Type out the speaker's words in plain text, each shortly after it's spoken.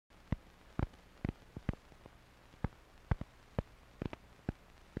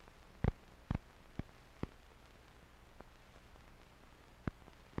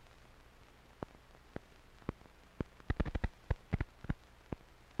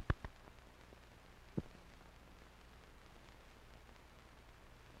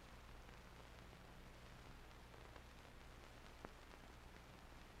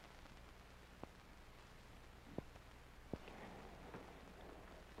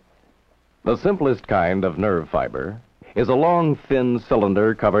The simplest kind of nerve fiber is a long, thin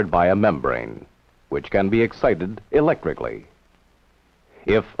cylinder covered by a membrane, which can be excited electrically.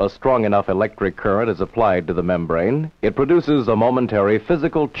 If a strong enough electric current is applied to the membrane, it produces a momentary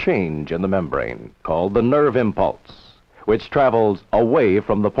physical change in the membrane called the nerve impulse, which travels away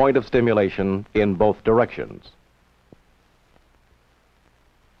from the point of stimulation in both directions.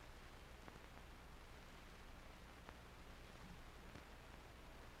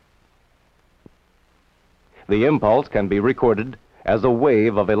 The impulse can be recorded as a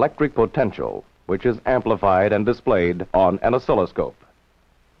wave of electric potential, which is amplified and displayed on an oscilloscope.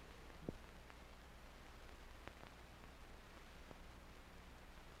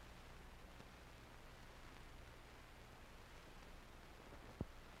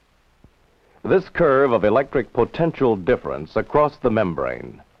 This curve of electric potential difference across the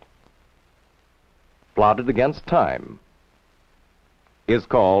membrane, plotted against time, is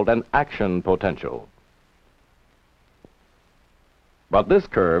called an action potential. But this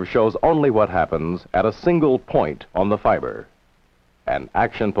curve shows only what happens at a single point on the fiber. An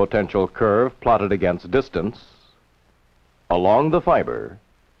action potential curve plotted against distance along the fiber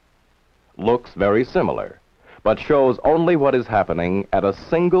looks very similar, but shows only what is happening at a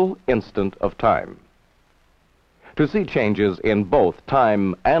single instant of time. To see changes in both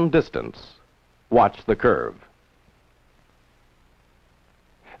time and distance, watch the curve.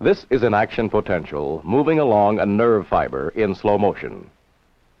 This is an action potential moving along a nerve fiber in slow motion.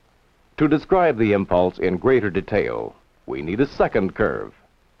 To describe the impulse in greater detail, we need a second curve.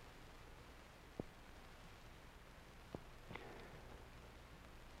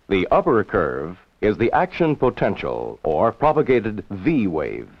 The upper curve is the action potential, or propagated V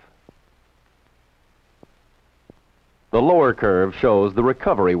wave. The lower curve shows the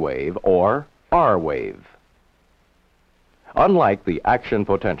recovery wave, or R wave. Unlike the action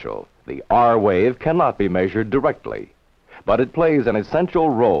potential, the R wave cannot be measured directly, but it plays an essential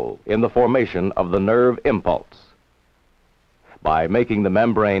role in the formation of the nerve impulse. By making the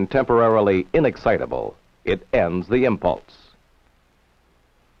membrane temporarily inexcitable, it ends the impulse.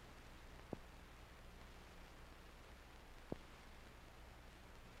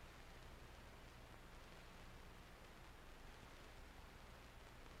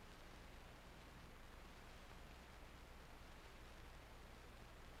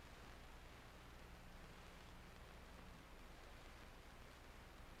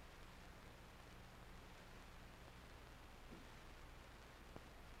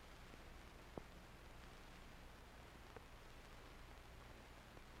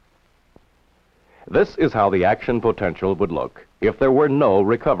 This is how the action potential would look if there were no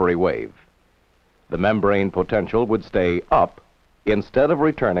recovery wave. The membrane potential would stay up instead of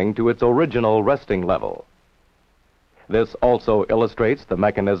returning to its original resting level. This also illustrates the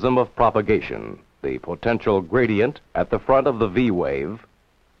mechanism of propagation. The potential gradient at the front of the V wave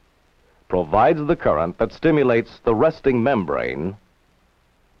provides the current that stimulates the resting membrane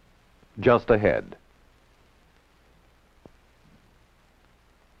just ahead.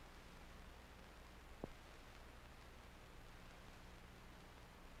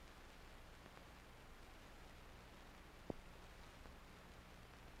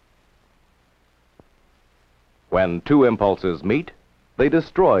 When two impulses meet, they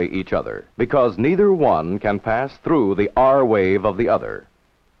destroy each other because neither one can pass through the R wave of the other.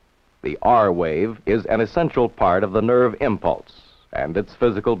 The R wave is an essential part of the nerve impulse, and its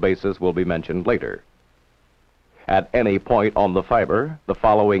physical basis will be mentioned later. At any point on the fiber, the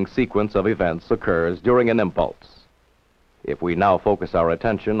following sequence of events occurs during an impulse. If we now focus our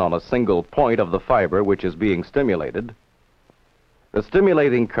attention on a single point of the fiber which is being stimulated, the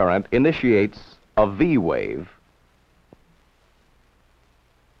stimulating current initiates a V wave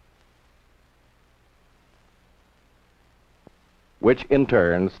which in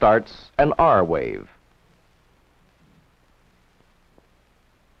turn starts an R wave.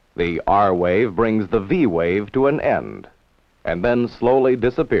 The R wave brings the V wave to an end, and then slowly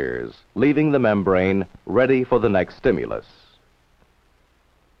disappears, leaving the membrane ready for the next stimulus.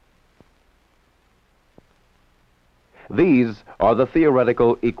 These are the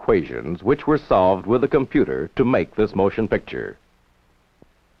theoretical equations which were solved with a computer to make this motion picture.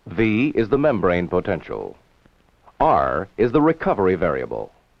 V is the membrane potential. R is the recovery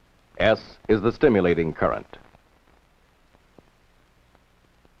variable. S is the stimulating current.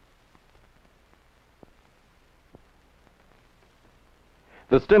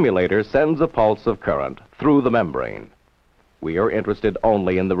 The stimulator sends a pulse of current through the membrane. We are interested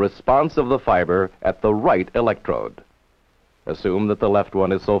only in the response of the fiber at the right electrode. Assume that the left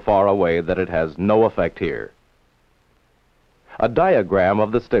one is so far away that it has no effect here. A diagram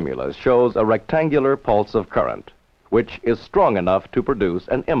of the stimulus shows a rectangular pulse of current, which is strong enough to produce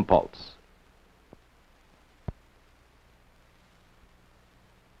an impulse.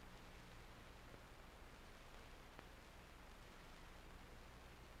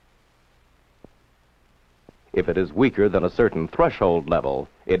 If it is weaker than a certain threshold level,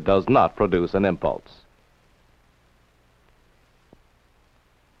 it does not produce an impulse.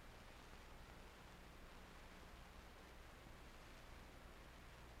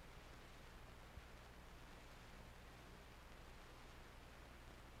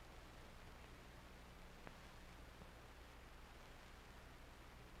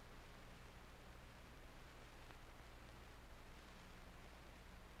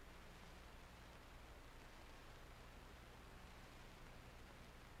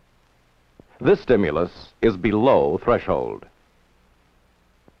 This stimulus is below threshold.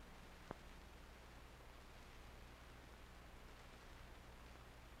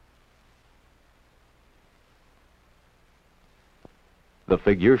 The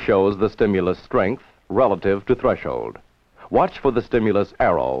figure shows the stimulus strength relative to threshold. Watch for the stimulus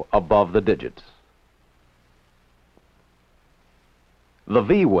arrow above the digits. The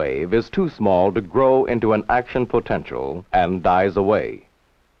V wave is too small to grow into an action potential and dies away.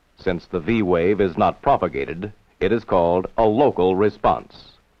 Since the V wave is not propagated, it is called a local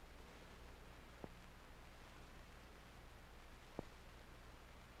response.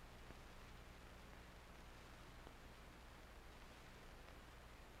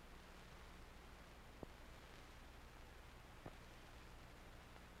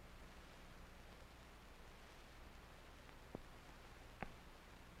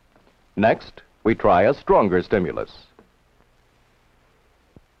 Next, we try a stronger stimulus.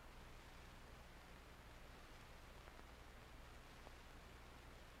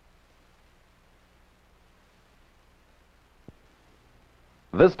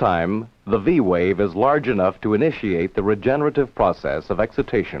 This time, the V wave is large enough to initiate the regenerative process of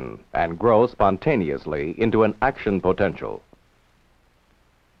excitation and grow spontaneously into an action potential.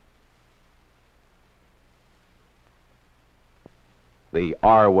 The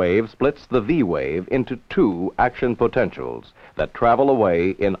R wave splits the V wave into two action potentials that travel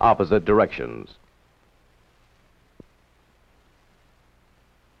away in opposite directions.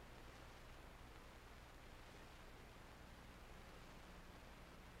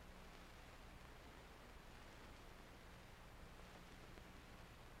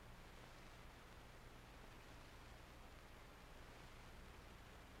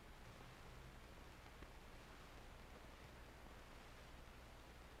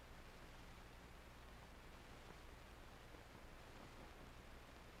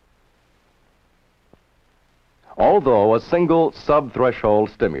 Although a single sub-threshold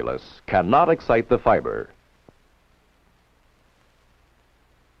stimulus cannot excite the fiber,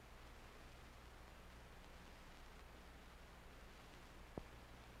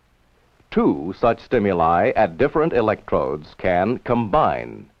 two such stimuli at different electrodes can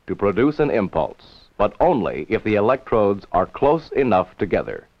combine to produce an impulse, but only if the electrodes are close enough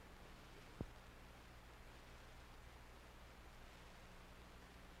together.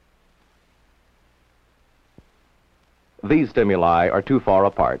 These stimuli are too far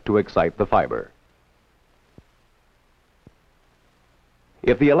apart to excite the fiber.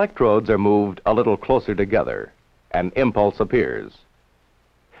 If the electrodes are moved a little closer together, an impulse appears.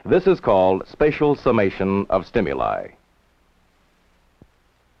 This is called spatial summation of stimuli.